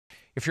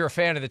if you're a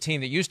fan of the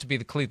team that used to be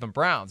the Cleveland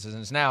Browns and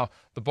is now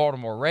the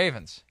Baltimore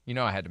Ravens. You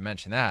know I had to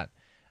mention that,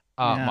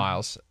 Yeah,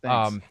 Miles.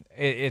 thanks.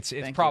 It's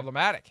Thank you.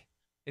 problematic.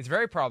 It's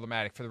very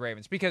problematic for the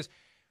Ravens because,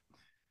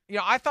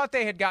 I thought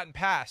they had gotten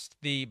past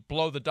the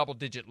blow the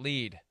double-digit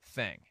lead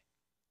thing.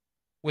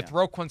 With Yeah.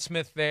 Roquan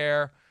Smith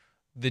there,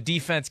 the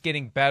defense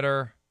getting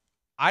better,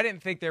 I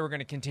didn't think they were going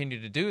to continue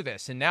to do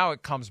this. And now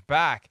it comes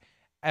back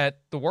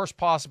at the worst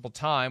possible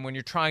time when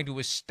you're trying to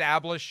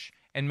establish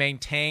and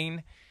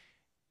maintain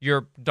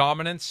your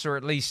dominance, or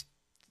at least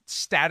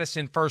status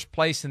in first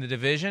place in the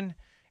division,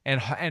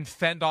 and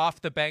fend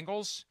off the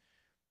Bengals.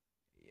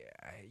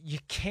 You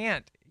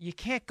can't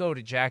go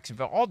to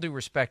Jacksonville. All due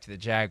respect to the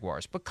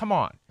Jaguars, but come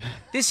on.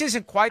 This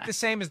isn't quite the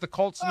same as the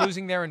Colts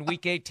losing there in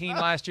Week 18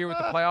 last year with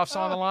the playoffs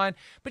on the line,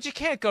 but you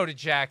can't go to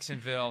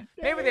Jacksonville.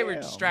 Maybe they were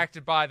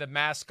distracted by the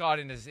mascot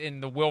in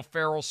the Will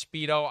Ferrell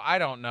Speedo. I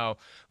don't know.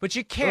 But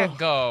you can't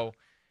go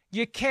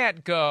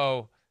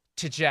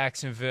to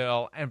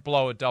Jacksonville and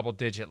blow a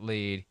double-digit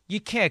lead. You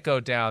can't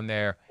go down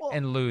there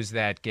and lose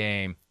that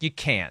game. You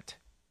can't.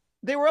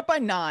 They were up by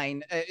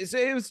 9.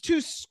 It was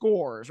 2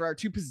 scores, right?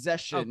 2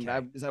 possession,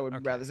 Okay. as I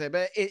would rather say.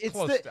 But it's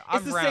Close the I'm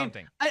it's the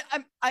rounding.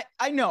 same.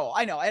 I know,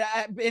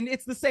 and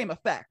it's the same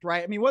effect,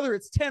 right? I mean, whether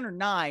it's 10 or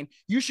 9,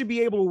 you should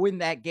be able to win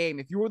that game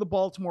if you were the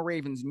Baltimore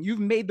Ravens and you've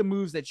made the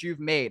moves that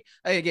you've made.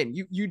 Again,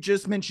 you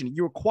just mentioned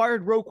you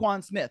acquired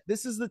Roquan Smith.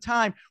 This is the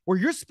time where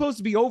you're supposed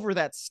to be over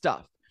that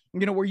stuff.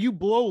 Where you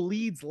blow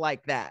leads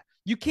like that.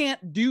 You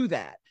can't do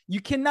that. You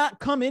cannot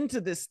come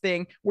into this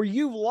thing where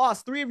you've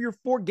lost 3 of your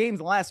 4 games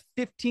in the last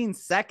 15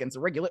 seconds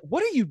of regular.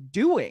 What are you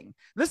doing?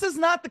 This is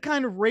not the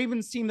kind of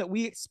Ravens team that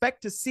we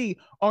expect to see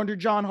under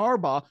John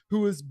Harbaugh,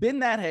 who has been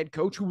that head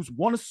coach, who's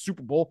won a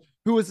Super Bowl,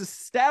 who has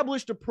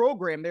established a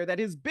program there that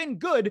has been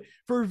good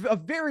for a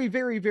very,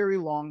 very, very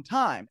long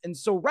time. And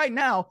so right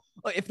now,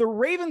 if the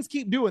Ravens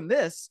keep doing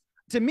this,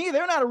 to me,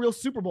 they're not a real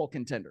Super Bowl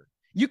contender.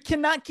 You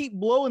cannot keep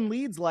blowing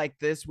leads like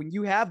this when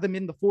you have them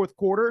in the fourth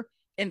quarter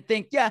and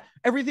think, yeah,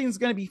 everything's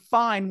going to be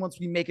fine once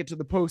we make it to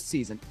the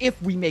postseason, if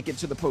we make it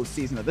to the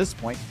postseason at this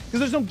point,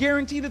 because there's no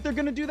guarantee that they're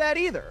going to do that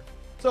either.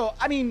 So,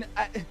 I mean,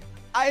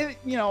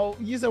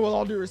 you said with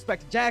all due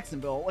respect to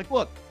Jacksonville, like,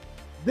 look,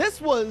 this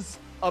was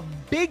a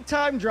big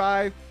time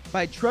drive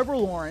by Trevor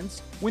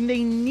Lawrence when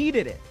they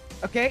needed it.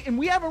 Okay. And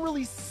we haven't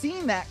really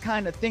seen that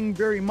kind of thing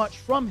very much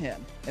from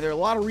him. And there are a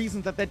lot of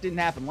reasons that didn't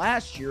happen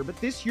last year, but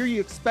this year you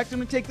expect him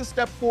to take the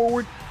step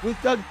forward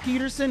with Doug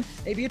Peterson.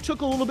 Maybe it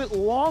took a little bit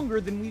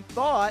longer than we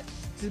thought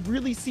to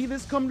really see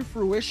this come to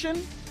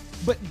fruition.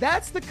 But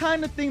that's the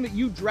kind of thing that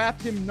you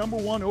draft him number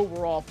 1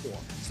 overall for,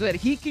 so that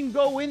he can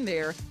go in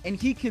there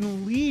and he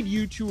can lead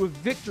you to a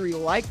victory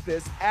like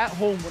this at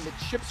home when the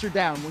chips are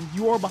down, when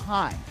you're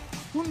behind.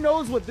 Who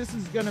knows what this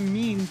is going to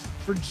mean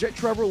for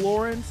Trevor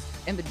Lawrence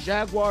and the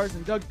Jaguars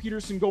and Doug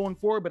Peterson going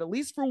forward, but at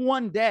least for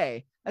one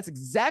day, that's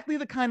exactly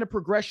the kind of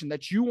progression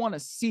that you want to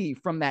see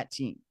from that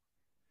team.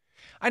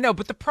 I know,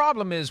 but the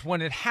problem is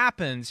when it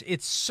happens,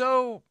 it's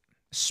so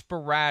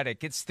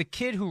sporadic. It's the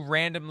kid who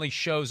randomly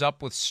shows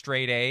up with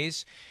straight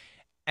A's,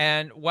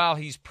 and while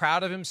he's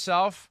proud of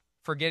himself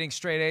for getting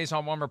straight A's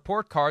on one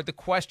report card, the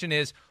question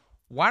is,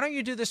 why don't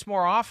you do this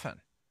more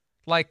often?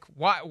 Like,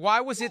 why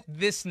was it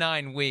this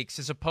 9 weeks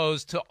as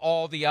opposed to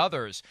all the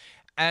others?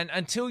 And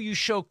until you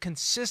show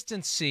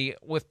consistency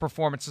with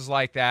performances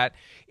like that,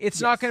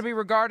 it's not going to be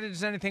regarded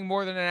as anything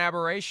more than an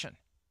aberration.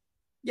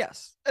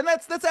 Yes. And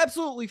that's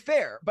absolutely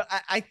fair. But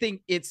I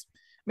think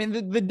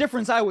the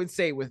difference I would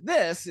say with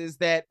this is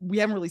that we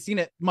haven't really seen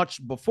it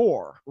much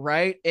before,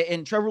 right?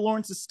 And Trevor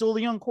Lawrence is still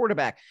the young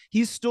quarterback.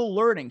 He's still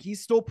learning.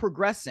 He's still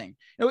progressing.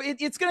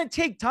 It's going to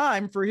take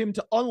time for him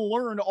to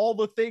unlearn all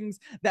the things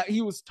that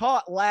he was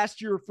taught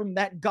last year from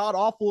that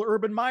god-awful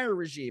Urban Meyer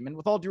regime. And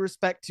with all due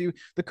respect to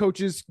the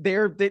coaches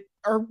there that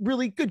are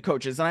really good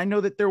coaches, and I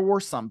know that there were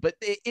some, but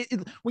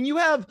when you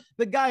have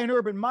the guy in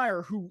Urban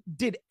Meyer who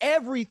did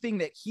everything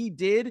that he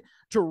did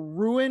to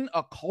ruin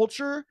a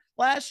culture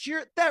last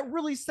year, that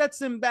really sets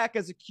him back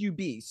as a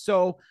QB.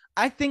 So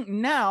I think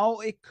now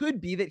it could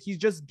be that he's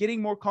just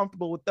getting more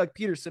comfortable with Doug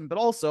Peterson, but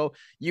also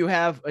you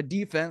have a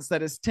defense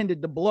that has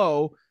tended to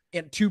blow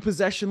in 2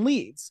 possession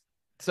leads.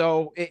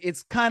 So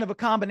it's kind of a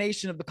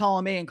combination of the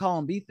column A and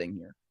column B thing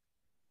here.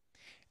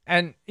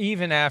 And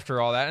even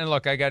after all that, and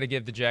look, I got to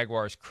give the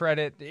Jaguars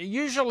credit.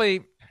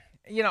 Usually,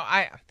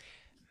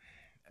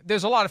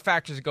 there's a lot of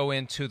factors that go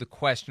into the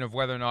question of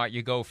whether or not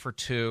you go for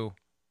 2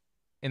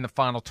 in the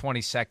final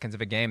 20 seconds of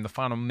a game, the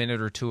final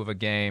minute or 2 of a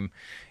game.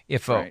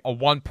 If a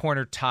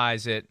 1-pointer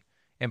ties it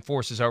and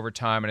forces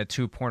overtime and a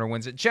 2-pointer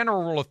wins it.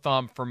 General rule of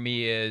thumb for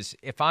me is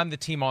if I'm the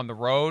team on the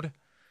road,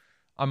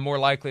 I'm more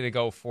likely to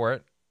go for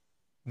it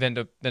than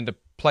to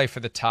play for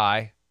the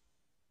tie,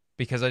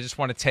 because I just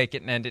want to take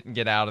it and end it and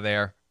get out of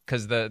there,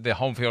 because the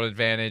home field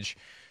advantage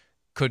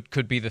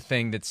could be the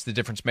thing that's the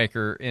difference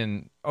maker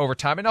in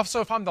overtime. And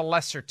also if I'm the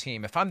lesser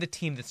team, if I'm the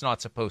team that's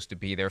not supposed to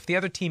be there, if the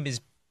other team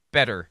is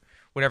better,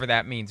 whatever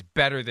that means,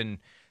 better than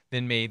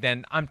me,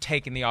 then I'm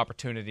taking the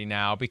opportunity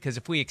now, because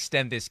if we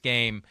extend this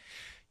game,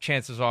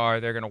 chances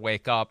are they're going to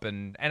wake up.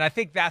 And I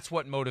think that's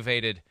what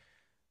motivated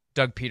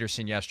Doug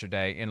Peterson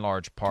yesterday in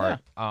large part.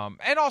 Yeah.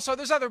 And also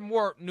there's other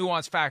more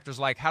nuanced factors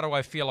like how do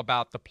I feel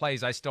about the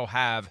plays I still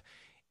have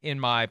in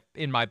my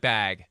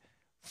bag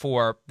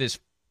for this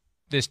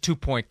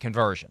 2-point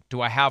conversion?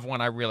 Do I have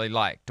one I really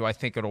like? Do I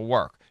think it'll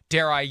work?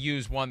 Dare I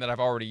use one that I've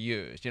already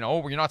used?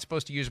 You're not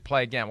supposed to use a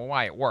play again. Well,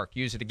 why? It worked.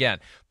 Use it again.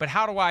 But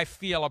how do I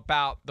feel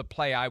about the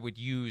play I would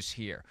use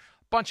here?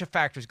 A bunch of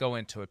factors go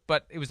into it.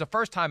 But it was the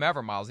first time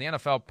ever, Myles, the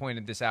NFL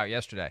pointed this out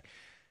yesterday,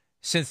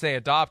 since they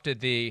adopted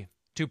the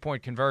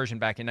 2-point conversion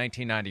back in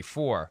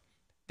 1994,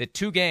 that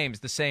 2 games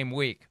the same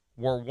week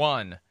were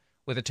won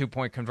with a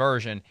 2-point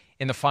conversion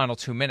in the final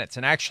 2 minutes.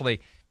 And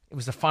actually, it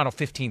was the final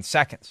 15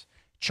 seconds.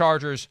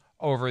 Chargers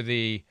over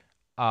the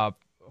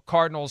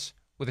Cardinals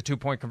with a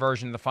 2-point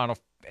conversion in the final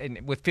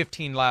with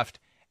 15 left.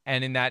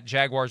 And in that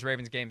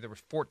Jaguars-Ravens game, there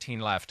was 14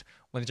 left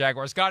when the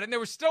Jaguars got it. And there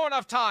was still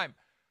enough time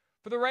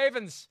for the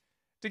Ravens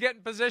to get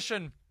in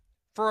position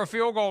for a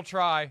field goal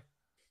try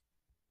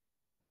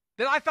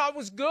that I thought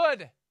was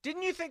good.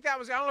 Didn't you think that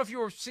was? I don't know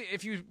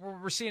if you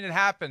were seeing it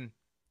happen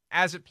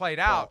as it played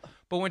out,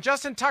 but when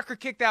Justin Tucker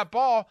kicked that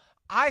ball,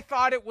 I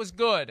thought it was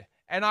good,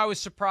 and I was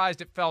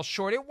surprised it fell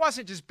short. It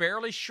wasn't just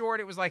barely short;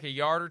 it was like a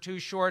yard or two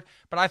short,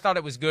 but I thought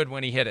it was good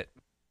when he hit it.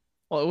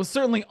 Well, it was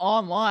certainly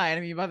online.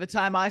 I mean, by the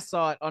time I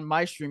saw it on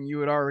my stream, you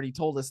had already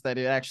told us that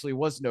it actually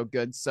was no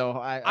good. So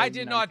I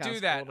did not do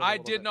that. I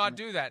did not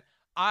do that.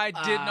 I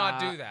did not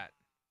do that.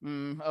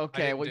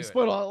 Okay, well, you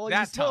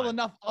spoiled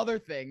enough other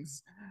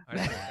things.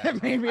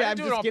 Maybe I'm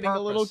just getting a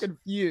little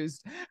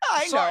confused.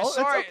 I know.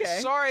 Sorry, it's okay.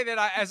 Sorry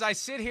that as I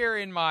sit here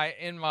in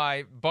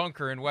my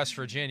bunker in West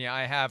Virginia,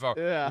 I have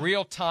a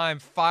real-time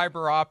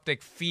fiber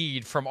optic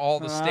feed from all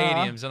the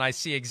stadiums, and I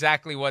see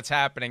exactly what's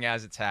happening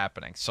as it's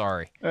happening.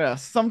 Sorry. Yeah,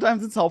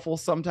 sometimes it's helpful.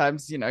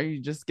 Sometimes, you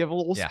just give a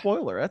little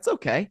spoiler. That's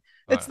okay.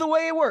 It's the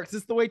way it works.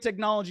 It's the way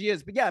technology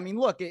is. But yeah, I mean,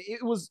 look,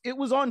 it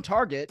was on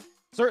target.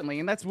 Certainly,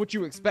 and that's what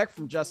you expect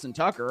from Justin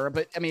Tucker.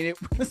 But I mean, it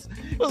was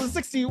a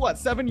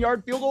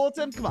 7-yard field goal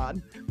attempt. Come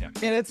on,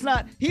 and it's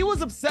not. He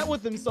was upset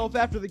with himself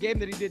after the game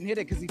that he didn't hit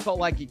it because he felt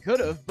like he could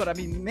have. But I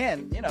mean,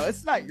 man,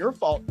 it's not your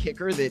fault,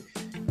 kicker, that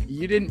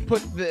you didn't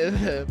put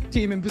the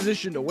team in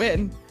position to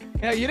win.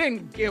 You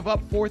didn't give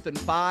up 4th and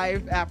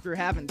 5 after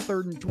having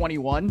 3rd and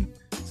 21.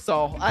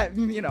 So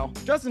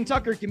Justin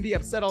Tucker can be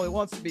upset all he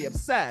wants to be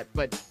upset,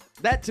 but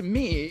that to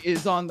me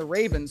is on the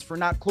Ravens for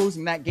not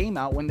closing that game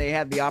out when they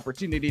had the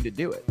opportunity to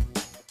do it.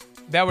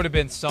 That would have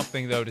been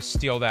something though to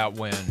steal that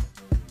win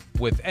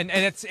with, and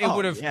it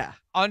would have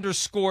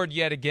underscored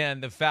yet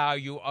again the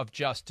value of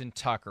Justin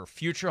Tucker,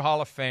 future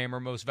Hall of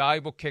Famer, most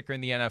valuable kicker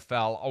in the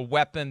NFL, a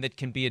weapon that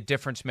can be a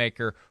difference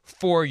maker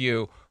for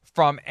you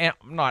from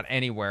not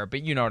anywhere,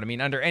 but you know what I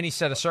mean, under any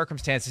set of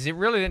circumstances. It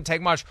really didn't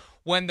take much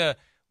when the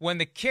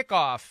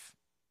kickoff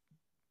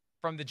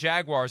from the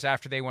Jaguars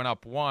after they went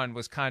up 1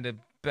 was kind of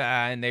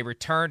and they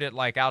returned it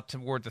like out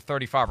toward the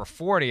 35 or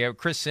 40.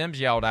 Chris Sims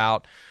yelled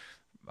out,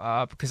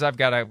 because I've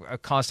got a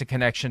constant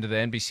connection to the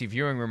NBC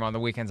viewing room on the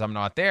weekends I'm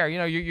not there.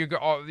 You're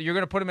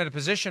going to put him in a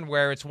position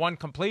where it's one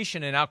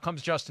completion and out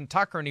comes Justin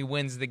Tucker and he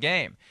wins the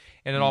game.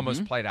 And it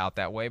almost played out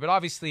that way. But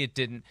obviously it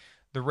didn't.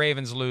 The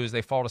Ravens lose.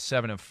 They fall to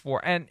 7-4.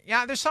 And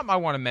there's something I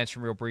want to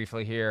mention real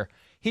briefly here.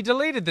 He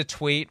deleted the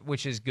tweet,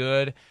 which is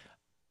good.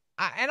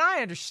 And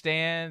I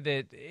understand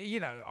that,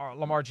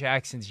 Lamar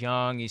Jackson's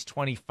young, he's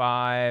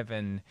 25,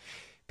 and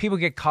people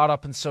get caught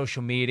up in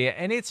social media,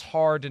 and it's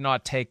hard to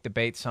not take the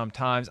bait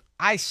sometimes.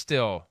 I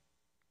still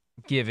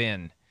give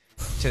in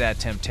to that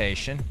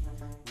temptation.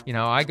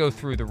 I go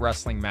through the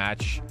wrestling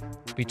match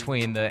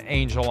between the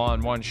angel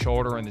on one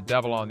shoulder and the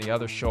devil on the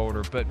other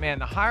shoulder. But, man,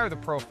 the higher the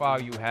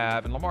profile you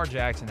have, and Lamar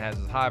Jackson has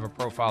as high of a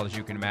profile as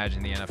you can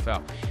imagine in the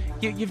NFL,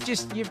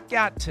 you've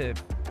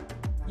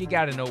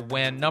got to know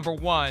when, number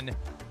one,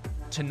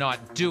 to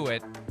not do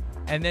it,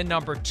 and then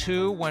number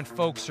 2, when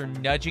folks are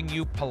nudging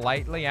you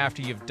politely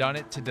after you've done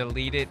it to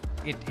delete it,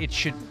 it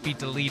should be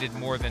deleted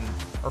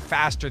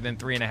faster than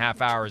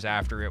 3.5 hours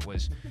after it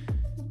was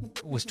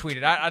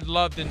tweeted. I'd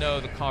love to know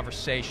the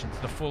conversations,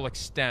 the full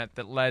extent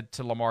that led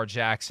to Lamar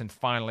Jackson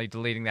finally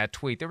deleting that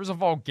tweet. There was a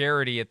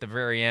vulgarity at the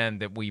very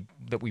end that we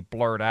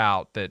blurred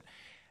out that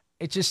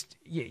it just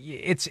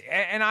it's,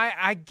 and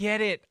I get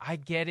it.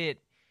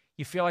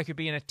 You feel like you're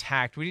being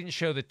attacked. We didn't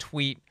show the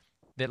tweet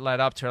that led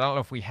up to it. I don't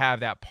know if we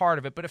have that part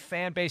of it, but a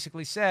fan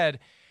basically said,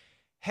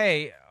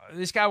 hey,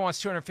 this guy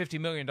wants $250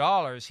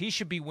 million. He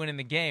should be winning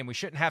the game. We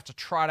shouldn't have to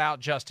trot out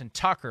Justin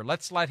Tucker.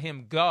 Let's let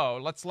him go.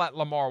 Let's let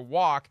Lamar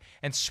walk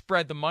and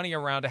spread the money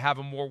around to have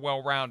a more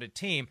well-rounded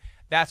team.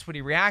 That's what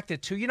he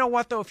reacted to. You know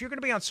what, though? If you're going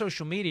to be on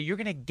social media, you're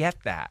going to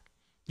get that.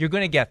 You're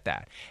going to get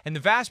that. And the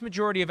vast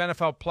majority of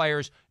NFL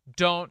players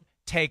don't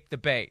take the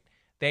bait.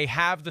 They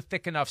have the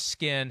thick enough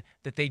skin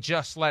that they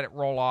just let it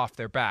roll off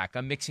their back.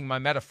 I'm mixing my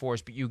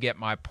metaphors, but you get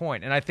my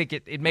point. And I think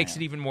it makes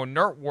it even more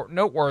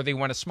noteworthy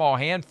when a small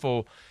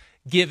handful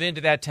give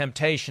into that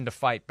temptation to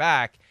fight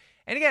back.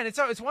 And again,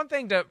 it's one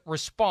thing to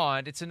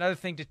respond. It's another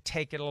thing to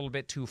take it a little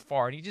bit too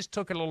far. And he just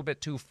took it a little bit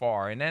too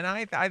far. And then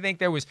I think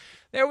there was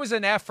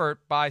an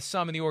effort by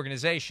some in the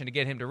organization to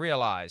get him to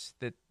realize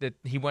that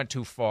he went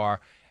too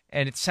far.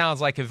 And it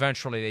sounds like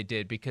eventually they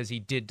did because he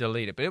did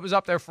delete it. But it was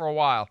up there for a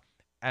while.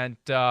 And,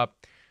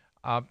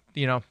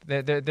 you know,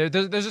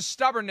 there's a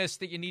stubbornness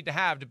that you need to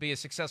have to be a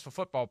successful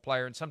football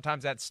player. And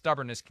sometimes that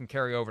stubbornness can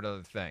carry over to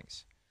other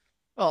things.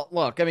 Well,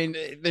 look, I mean,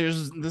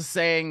 there's the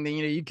saying that,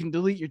 you know, you can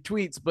delete your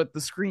tweets, but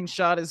the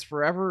screenshot is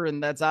forever.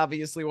 And that's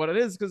obviously what it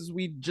is, because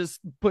we just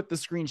put the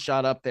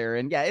screenshot up there.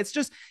 And yeah,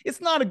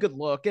 it's not a good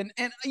look. And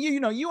you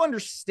know, you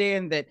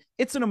understand that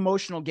it's an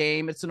emotional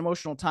game. It's an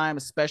emotional time,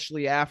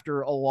 especially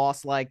after a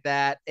loss like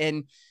that.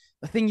 And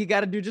the thing you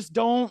got to do, just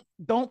don't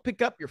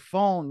pick up your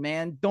phone,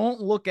 man. Don't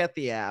look at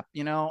the app,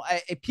 you know,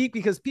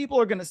 because people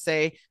are going to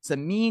say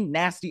some mean,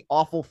 nasty,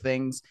 awful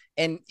things.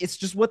 And it's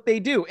just what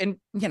they do. And,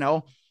 you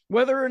know,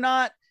 whether or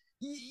not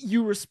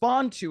you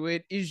respond to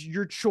it is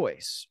your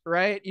choice,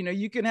 right? You know,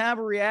 you can have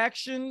a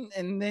reaction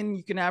and then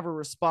you can have a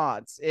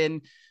response.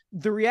 And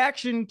the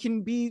reaction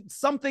can be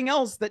something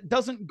else that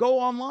doesn't go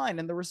online.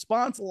 And the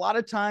response a lot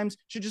of times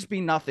should just be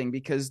nothing,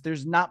 because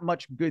there's not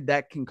much good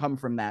that can come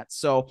from that.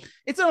 So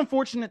it's an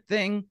unfortunate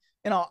thing.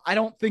 You know, I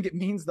don't think it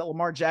means that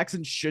Lamar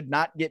Jackson should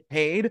not get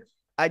paid.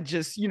 I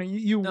just, you know,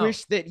 you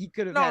wish that he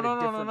could have had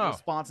a different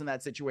response in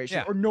that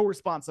situation, or no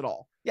response at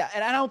all. Yeah.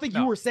 And I don't think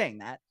you were saying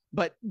that.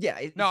 But yeah,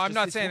 I'm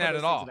not saying that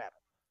at all.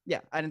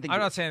 Yeah, I didn't think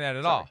I'm not saying that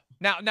at all.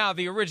 Now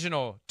the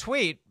original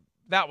tweet,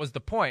 that was the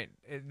point.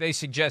 They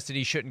suggested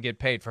he shouldn't get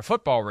paid for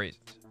football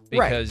reasons,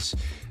 because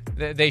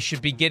they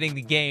should be getting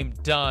the game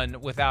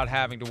done without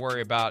having to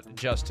worry about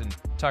Justin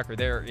Tucker.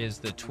 There is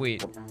the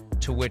tweet,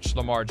 to which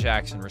Lamar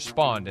Jackson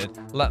responded,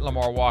 "Let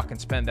Lamar walk and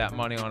spend that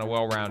money on a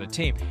well-rounded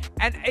team."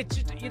 And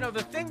it's, you know,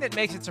 the thing that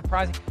makes it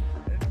surprising,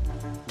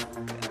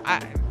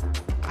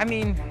 I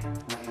mean,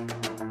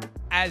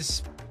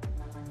 as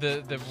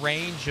the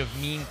range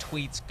of mean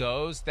tweets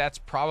goes, that's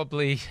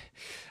probably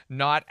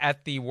not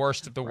at the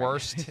worst of the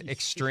worst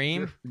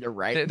extreme. You're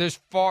right. There's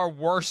far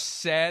worse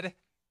said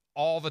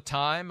all the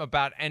time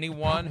about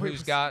anyone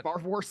who's got far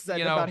worse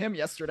said about him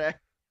yesterday.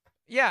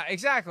 Yeah,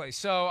 exactly.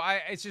 So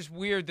it's just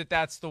weird that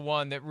that's the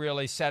one that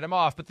really set him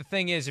off. But the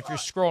thing is, if you're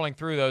scrolling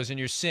through those and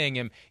you're seeing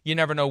him, you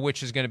never know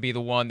which is going to be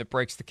the one that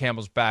breaks the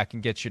camel's back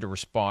and gets you to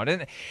respond.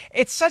 And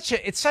it's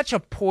such a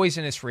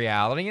poisonous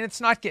reality, and it's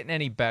not getting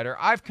any better.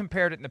 I've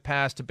compared it in the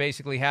past to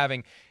basically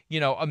having, you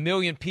know, 1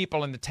 million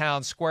people in the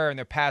town square, and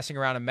they're passing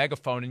around a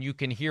megaphone, and you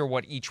can hear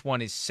what each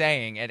one is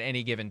saying at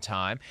any given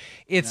time.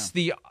 It's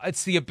the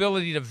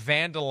ability to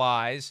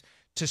vandalize,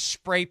 to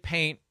spray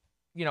paint,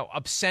 you know,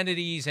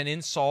 obscenities and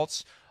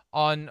insults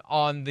on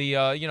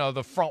the you know,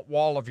 the front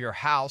wall of your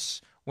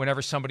house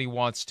whenever somebody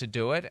wants to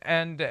do it.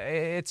 And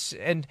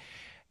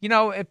you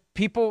know,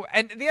 people,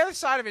 and the other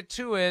side of it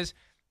too is,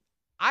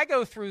 I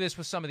go through this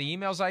with some of the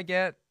emails I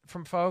get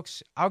from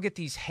folks. I'll get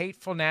these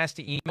hateful,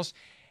 nasty emails,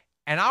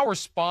 and I'll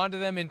respond to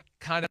them in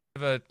kind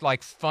of a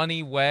like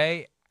funny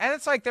way, and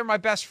it's like they're my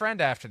best friend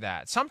after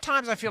that.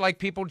 Sometimes I feel like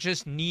people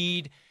just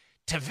need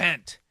to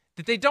vent,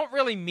 that they don't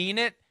really mean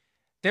it.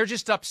 They're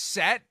just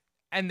upset,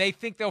 and they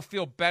think they'll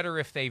feel better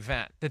if they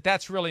vent,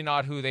 that's really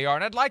not who they are.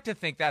 And I'd like to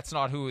think that's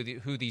not who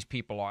these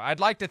people are.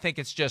 I'd like to think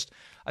it's just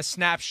a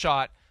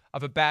snapshot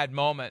of a bad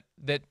moment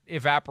that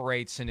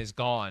evaporates and is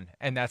gone,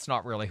 and that's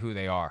not really who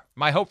they are.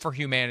 My hope for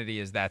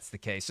humanity is that's the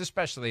case,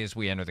 especially as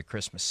we enter the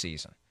Christmas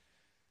season.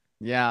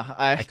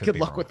 Yeah, good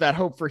luck with that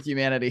hope for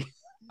humanity.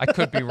 I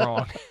could be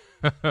wrong.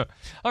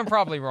 I'm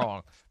probably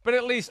wrong. But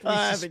at least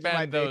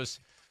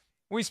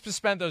we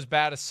suspend those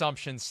bad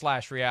assumptions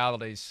 /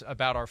 realities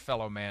about our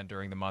fellow man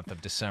during the month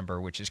of December,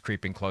 which is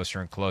creeping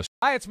closer and closer.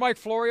 Hi, it's Mike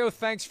Florio.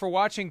 Thanks for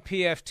watching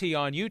PFT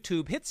on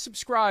YouTube. Hit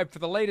subscribe for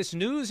the latest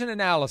news and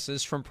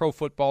analysis from Pro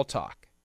Football Talk.